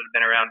brands that have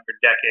been around for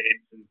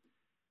decades. And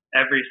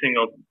every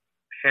single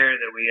pair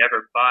that we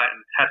ever bought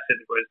and tested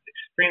was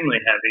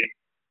extremely heavy,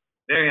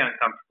 very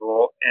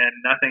uncomfortable, and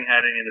nothing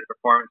had any of the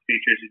performance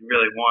features you'd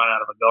really want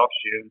out of a golf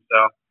shoe. And so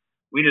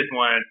we just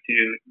wanted to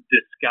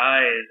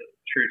disguise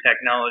True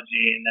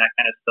technology in that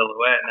kind of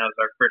silhouette, and that was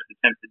our first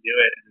attempt to do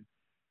it. And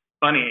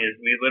funny is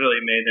we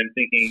literally made them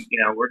thinking,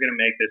 we're going to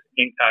make this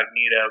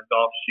incognito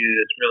golf shoe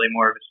that's really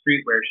more of a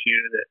streetwear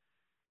shoe that,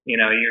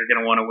 you're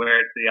going to want to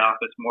wear it to the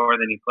office more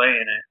than you play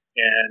in it.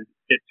 And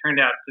it turned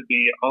out to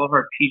be all of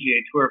our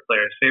PGA Tour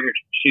players' favorite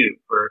shoe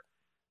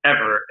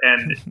forever.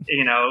 And,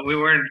 we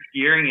weren't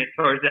gearing it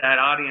towards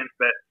that audience,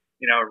 but,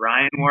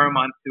 Ryan wore them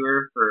on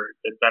tour for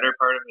the better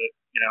part of the,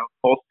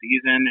 whole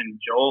season. And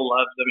Joel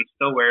loves them. He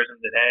still wears them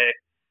today,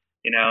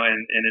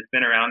 and it's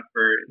been around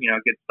for,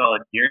 a good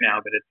solid year now,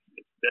 but it's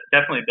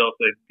definitely built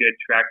a good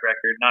track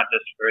record, not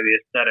just for the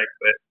aesthetic,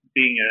 but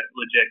being a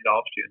legit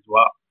golf shoe as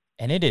well.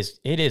 And it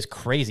is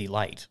crazy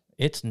light.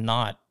 It's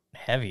not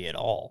heavy at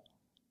all.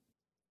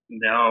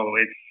 No,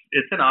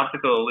 it's an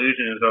optical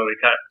illusion is what we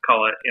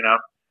call it.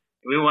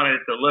 We wanted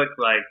it to look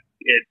like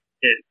it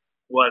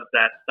was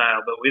that style,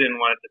 but we didn't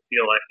want it to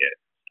feel like it.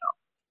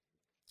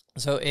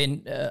 So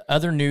in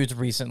other news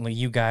recently,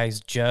 you guys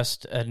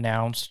just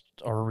announced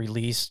or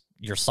released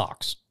your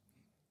socks.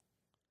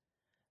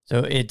 So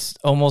it's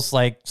almost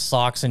like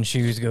socks and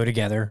shoes go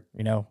together,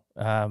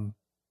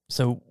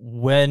 So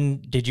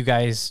when did you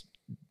guys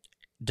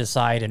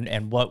decide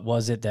and what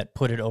was it that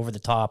put it over the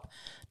top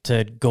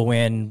to go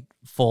in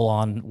full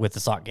on with the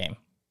sock game?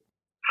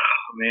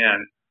 Oh,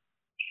 man.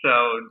 So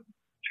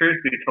truth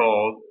be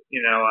told,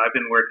 I've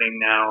been working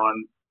now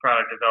on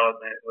product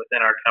development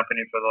within our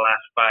company for the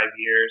last 5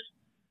 years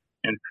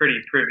and pretty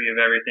privy of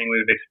everything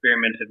we've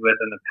experimented with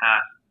in the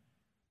past.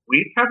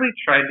 We probably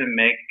tried to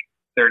make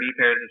 30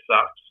 pairs of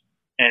socks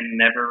and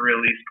never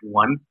released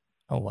one.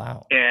 Oh,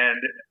 wow.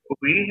 And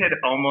we had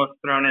almost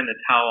thrown in the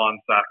towel on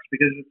socks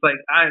because it's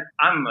like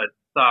I'm a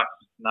sock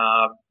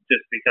snob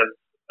just because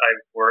I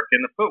work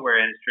in the footwear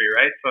industry,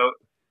 right? So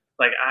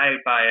like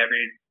I buy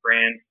every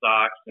brand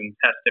socks and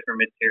test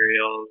different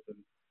materials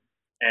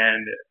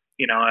and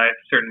you know, I have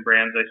certain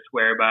brands I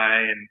swear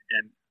by and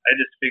I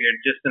just figured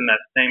just in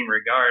that same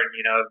regard,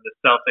 you know, the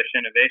selfish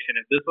innovation,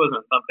 if this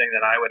wasn't something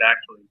that I would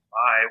actually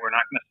buy, we're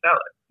not going to sell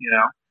it, you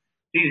know.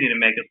 It's easy to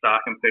make a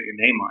sock and put your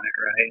name on it,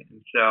 right?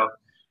 And so,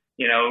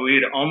 you know,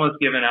 we'd almost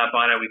given up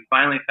on it. We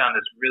finally found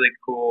this really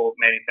cool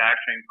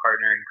manufacturing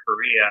partner in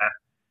Korea,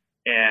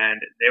 and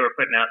they were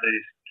putting out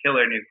these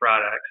killer new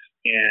products,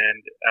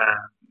 and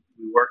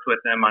we worked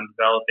with them on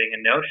developing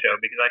a no-show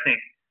because I think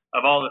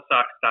of all the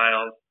sock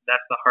styles,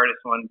 that's the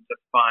hardest one to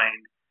find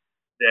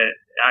that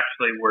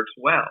actually works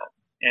well.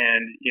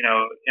 And, you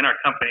know, in our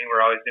company,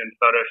 we're always doing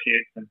photo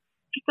shoots, and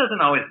it just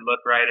doesn't always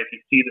look right if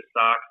you see the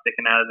sock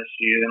sticking out of the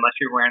shoe, unless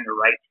you're wearing the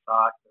right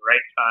sock, the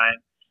right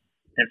time.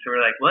 And so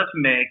we're like, let's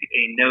make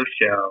a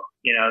no-show,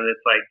 you know,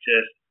 that's like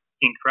just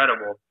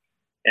incredible.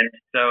 And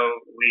so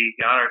we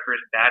got our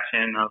first batch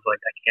in, and I was like,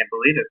 I can't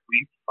believe it.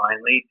 We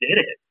finally did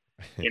it.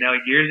 You know,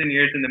 years and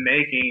years in the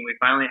making, we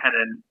finally had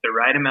the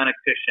right amount of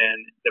cushion,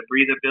 the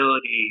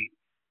breathability,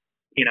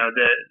 you know,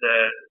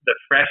 the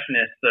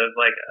freshness of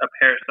like a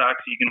pair of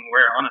socks you can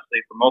wear honestly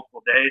for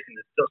multiple days and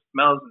it still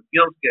smells and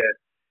feels good.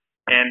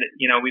 And,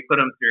 you know, we put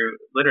them through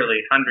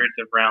literally hundreds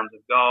of rounds of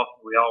golf.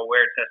 We all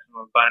wear, test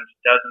them a bunch,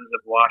 dozens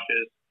of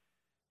washes,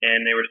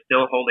 and they were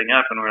still holding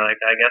up. And we're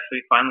like, I guess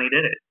we finally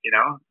did it, you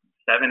know,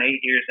 7-8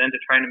 years into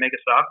trying to make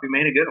a sock, we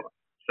made a good one.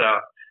 So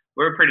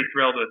we're pretty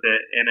thrilled with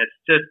it. And it's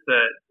just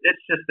the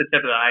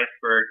tip of the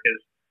iceberg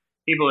because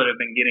people that have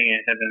been getting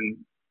it have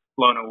been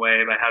blown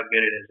away by how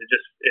good it is.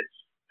 It's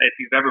if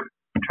you've ever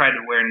tried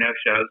to wear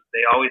no-shows,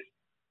 they always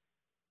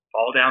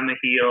fall down the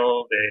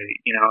heel.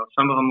 They, you know,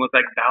 some of them look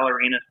like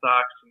ballerina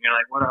socks, and you're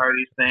like, what are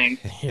these things?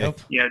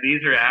 Yep. You know, these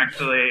are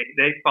actually,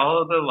 they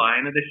follow the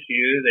line of the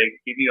shoe. They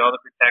give you all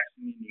the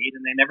protection you need,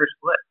 and they never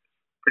split.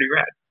 Pretty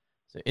rad.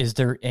 So is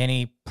there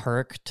any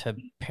perk to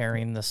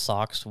pairing the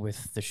socks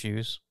with the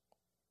shoes?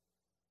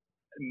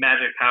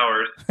 Magic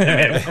powers.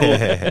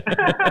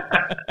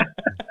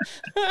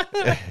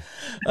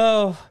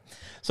 Oh,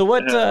 so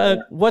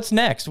what's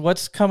next?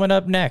 What's coming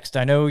up next?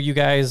 I know you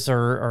guys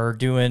are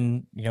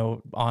doing, you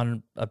know,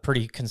 on a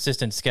pretty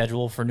consistent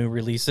schedule for new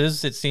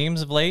releases, it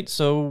seems, of late.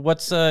 So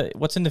what's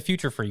in the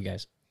future for you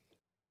guys?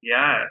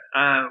 Yeah,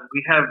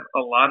 we have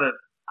a lot of,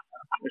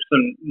 there's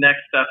some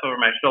next stuff over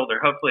my shoulder.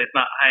 Hopefully it's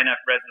not high enough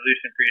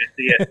resolution for you to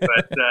see it,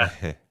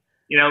 but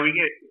you know,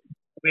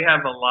 we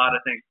have a lot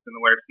of things in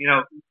the works. You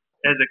know,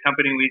 as a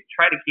company, we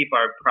try to keep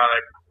our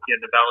product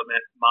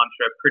development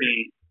mantra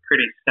pretty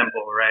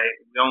simple, right?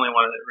 We only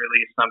want to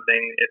release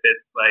something if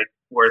it's like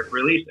worth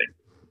releasing.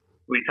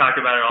 We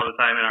talk about it all the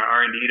time in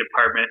our R&D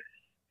department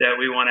that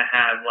we want to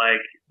have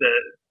like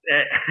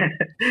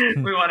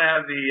we want to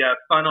have the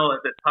funnel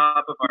at the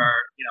top of our,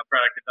 you know,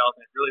 product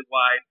development really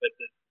wide, but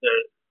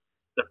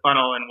the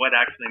funnel and what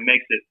actually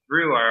makes it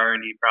through our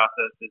R&D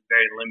process is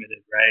very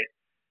limited, right?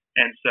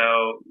 And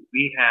so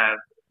we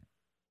have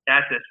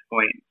at this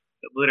point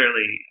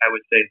literally, I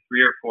would say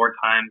 3 or 4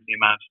 times the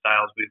amount of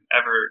styles we've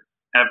ever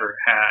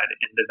had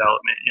in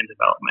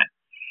development.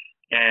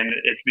 And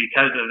it's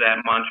because of that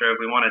mantra.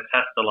 We want to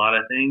test a lot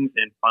of things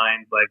and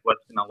find like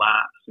what's going to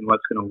last and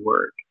what's going to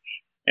work.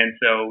 And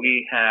so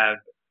we have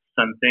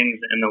some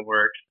things in the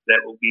works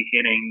that will be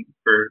hitting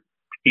for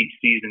peak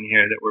season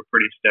here that we're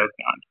pretty stoked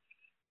on.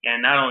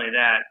 And not only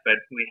that, but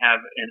we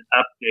have an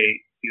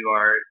update to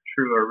our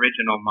true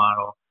original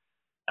model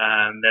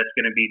that's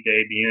going to be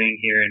debuting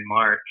here in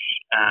March,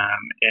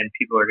 and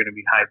people are going to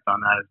be hyped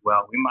on that as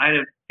well. We might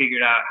have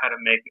figured out how to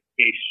make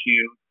a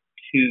shoe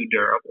too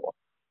durable,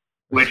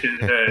 which is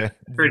a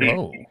pretty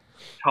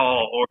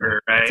tall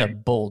order, right? That's a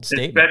bold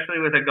statement. Especially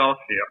with a golf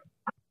shoe.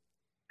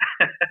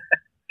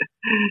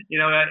 You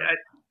know,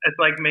 it's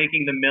like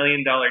making the $1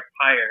 million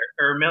tire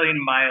or $1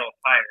 million mile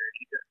tire.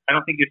 I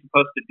don't think you're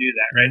supposed to do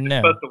that, right? No.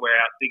 You're supposed to wear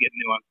out to get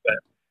new ones, but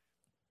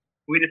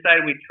we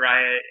decided we'd try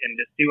it and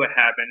just see what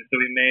happens. So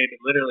we made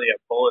literally a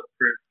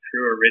bulletproof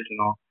true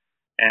original,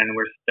 and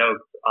we're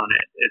stoked on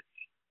it.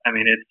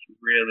 It's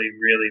really,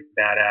 really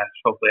badass.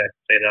 Hopefully I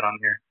can say that on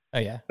here.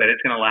 Oh, yeah. But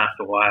it's going to last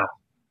a while.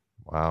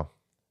 Wow.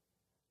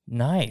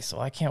 Nice.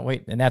 Well, I can't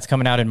wait. And that's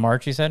coming out in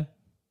March, you said?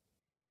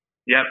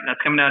 Yep, that's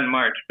coming out in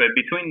March. But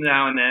between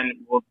now and then,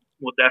 we'll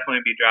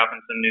definitely be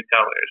dropping some new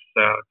colors.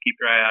 So keep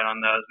your eye out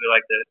on those. We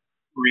like to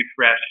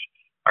refresh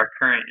our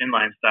current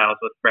inline styles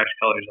with fresh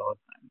colors all the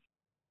time.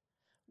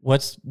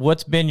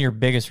 What's been your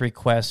biggest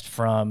request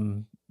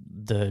from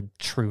the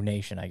True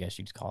Nation, I guess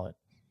you'd call it?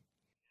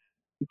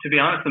 To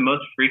be honest, the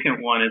most frequent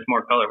one is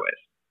more colorways.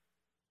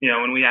 You know,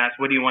 when we ask,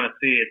 what do you want to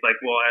see? It's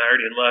like, well, I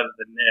already love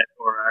the knit,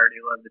 or I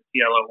already love the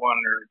TLO1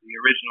 or the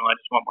original. I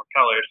just want more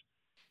colors.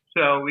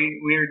 So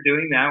we're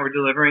doing that. We're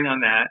delivering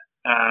on that.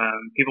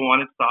 People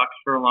wanted socks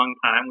for a long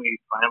time. We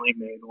finally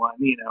made one,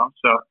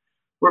 So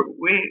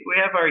we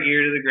have our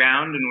ear to the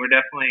ground, and we're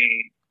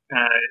definitely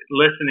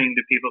listening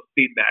to people's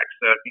feedback.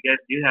 So if you guys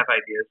do have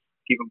ideas,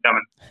 keep them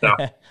coming. So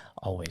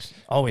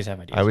always have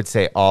ideas. I would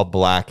say all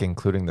black,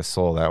 including the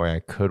sole. That way I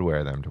could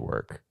wear them to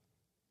work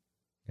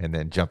and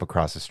then jump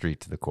across the street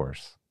to the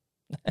course.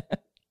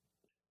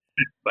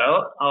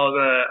 Well, I'll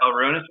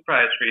ruin a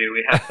surprise for you.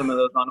 We have some of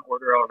those on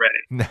order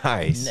already.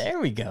 Nice. There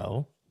we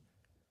go.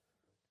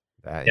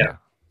 Yeah.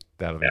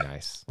 That'll be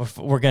nice.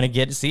 We're going to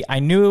get, see, I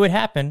knew it would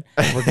happen.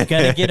 We're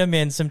going to get them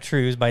in some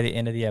trues by the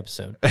end of the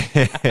episode.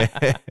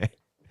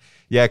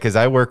 Yeah, because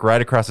I work right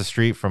across the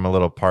street from a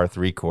little par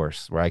 3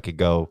 course where I could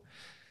go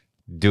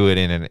do it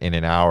in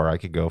an hour. I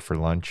could go for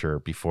lunch or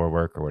before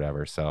work or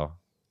whatever. So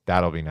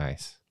that'll be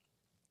nice.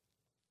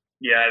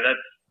 Yeah,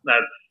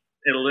 that's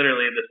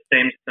literally the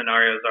same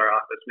scenario as our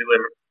office. We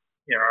live,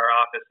 our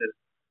office is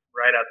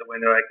right out the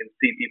window. I can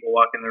see people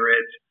walking the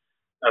ridge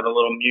of a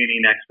little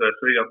muni next to us.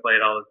 So we go play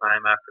it all the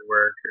time after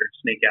work or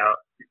sneak out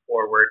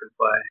before work and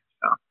play.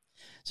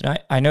 So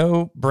I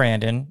know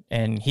Brandon,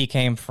 and he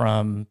came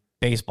from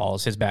baseball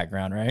is his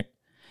background, right?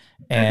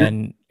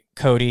 And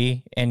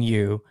Cody and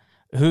you,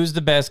 who's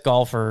the best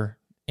golfer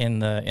in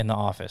the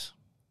office?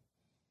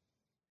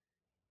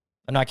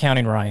 I'm not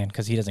counting Ryan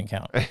because he doesn't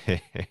count.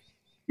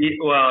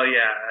 Well,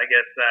 yeah, I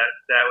guess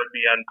that would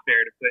be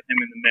unfair to put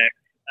him in the mix.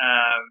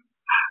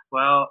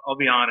 Well, I'll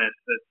be honest.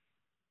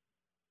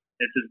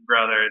 It's his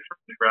brother. It's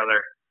his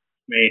brother.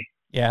 Me.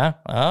 Yeah?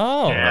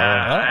 Oh.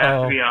 Yeah, I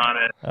have to be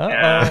honest.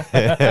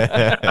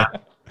 Yeah.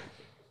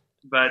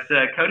 But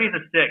Cody's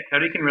a stick.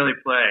 Cody can really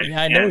play.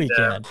 Yeah, I know he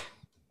can.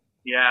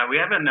 Yeah, we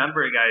have a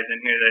number of guys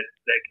in here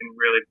that can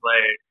really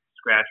play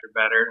scratch or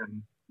better.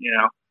 And,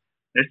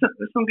 there's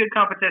some good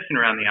competition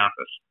around the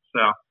office.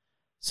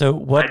 So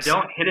what? I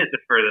don't hit it the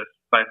furthest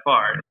by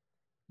far.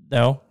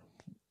 No,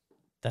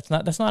 that's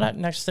not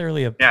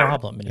necessarily a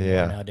problem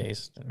anymore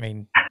nowadays. I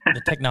mean,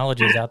 the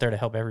technology is out there to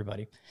help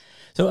everybody.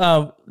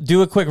 So,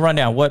 do a quick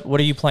rundown. What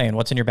are you playing?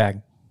 What's in your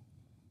bag?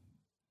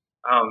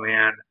 Oh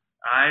man,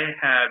 I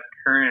have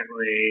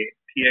currently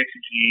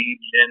PXG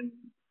Gen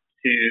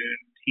 2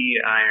 T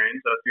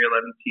irons,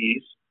 0311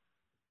 Ts.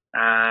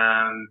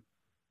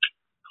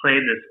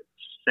 Played this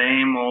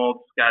same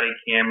old Scotty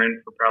Cameron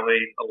for probably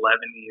 11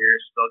 years.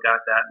 Still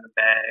got that in the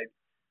bag.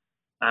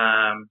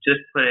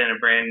 Just put in a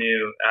brand new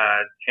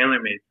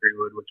TaylorMade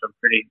 3-wood, which I'm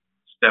pretty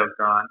stoked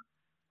on.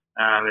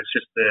 It's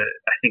just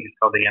I think it's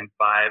called the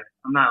M5.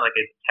 I'm not like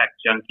a tech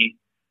junkie.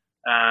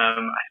 I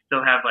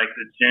still have like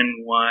the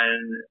Gen 1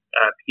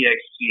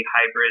 PXG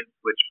hybrids,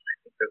 which I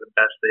think are the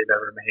best they've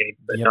ever made.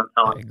 But don't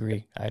tell them.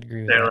 I'd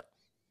agree with they're that.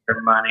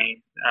 Their money.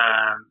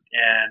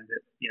 And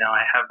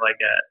I have like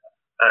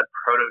a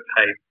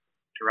prototype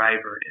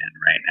driver in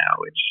right now,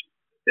 which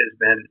has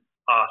been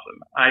awesome.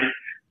 I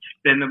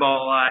spin the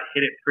ball a lot,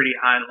 hit it pretty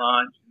high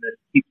launch, and this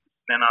keeps the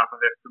spin off of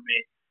it for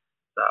me.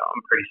 So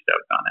I'm pretty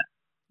stoked on it.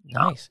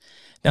 Nice.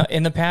 Now,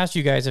 in the past,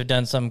 you guys have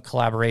done some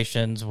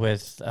collaborations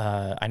with,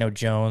 I know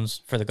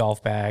Jones for the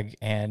golf bag,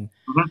 and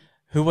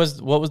what was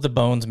the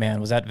Bones man?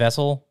 Was that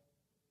Vessel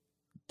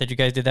that you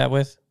guys did that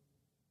with?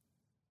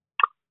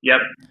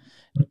 Yep.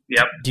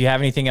 Do you have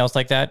anything else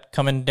like that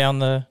coming down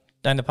the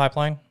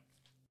pipeline?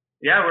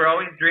 Yeah, we're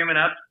always dreaming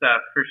up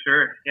stuff for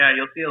sure. Yeah,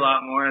 you'll see a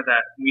lot more of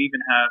that. We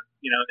even have,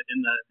 in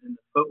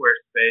the footwear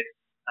space,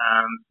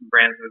 some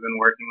brands we've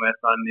been working with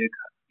on new,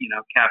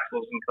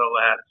 capsules and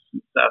collabs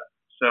and stuff.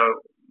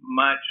 So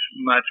much,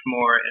 much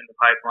more in the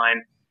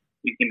pipeline.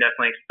 You can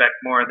definitely expect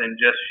more than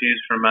just shoes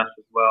from us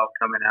as well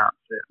coming out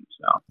soon.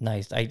 So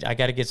nice. I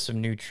got to get some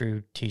new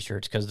True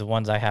T-shirts because the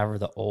ones I have are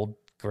the old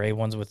gray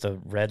ones with the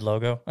red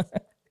logo.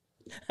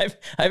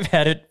 I've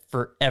had it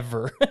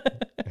forever.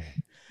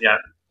 Yeah.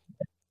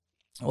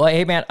 Well,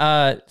 hey man,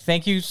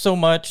 thank you so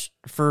much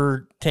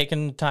for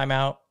taking time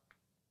out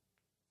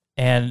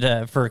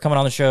and for coming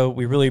on the show.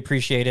 We really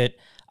appreciate it.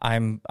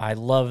 I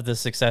love the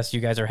success you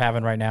guys are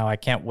having right now. I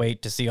can't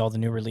wait to see all the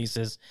new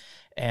releases.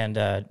 And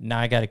now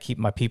I got to keep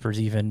my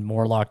peepers even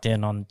more locked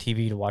in on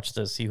TV to watch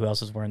to see who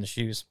else is wearing the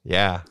shoes.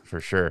 Yeah,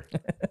 for sure.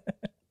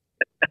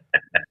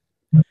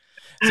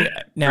 So,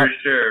 now, for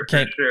sure.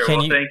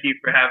 Well, thank you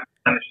for having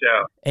me on the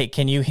show. Hey,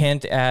 can you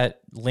hint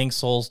at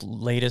Linksoul's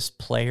latest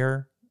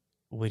player?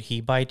 Would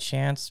he by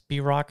chance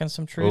be rocking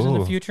some Trues in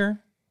the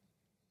future?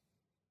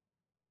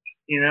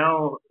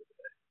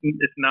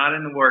 It's not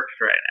in the works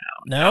right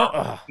now.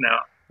 No? No.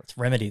 Let's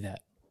remedy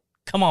that.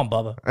 Come on,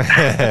 Bubba.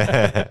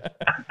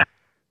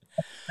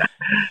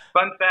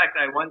 Fun fact,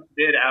 I once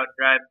did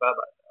outdrive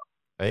Bubba.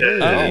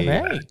 Hey.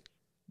 Hey.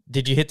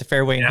 Did you hit the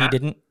fairway and he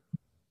didn't?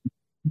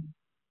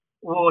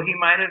 Well, he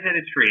might have hit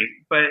a tree,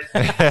 but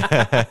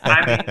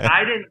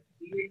I didn't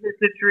see it hit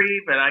the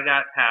tree, but I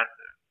got past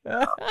it.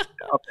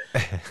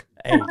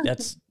 Hey,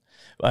 that's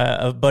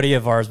a buddy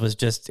of ours was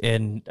just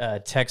in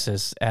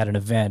Texas at an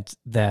event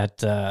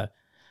that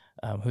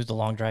who's the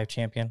long drive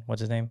champion?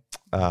 What's his name?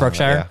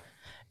 Berkshire.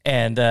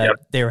 And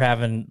they were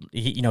having,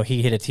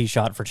 he hit a tee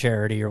shot for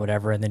charity or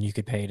whatever, and then you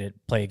could pay to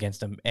play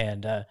against him.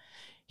 And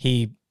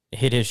he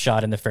hit his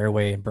shot in the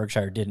fairway, and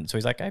Berkshire didn't. So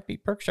he's like, I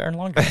beat Berkshire in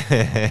long drive.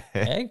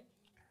 Hey,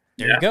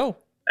 there you go.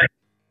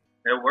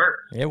 It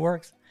works. It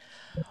works.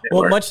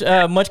 Well,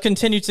 much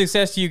continued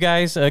success to you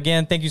guys.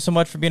 Again, thank you so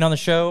much for being on the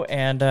show,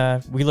 and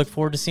we look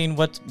forward to seeing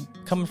what's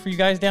coming for you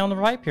guys down the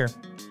pipe here.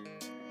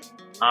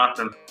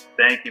 Awesome.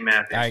 Thank you,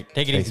 Matthew. All right,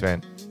 take it Thanks, easy.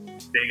 man.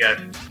 See you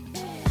guys.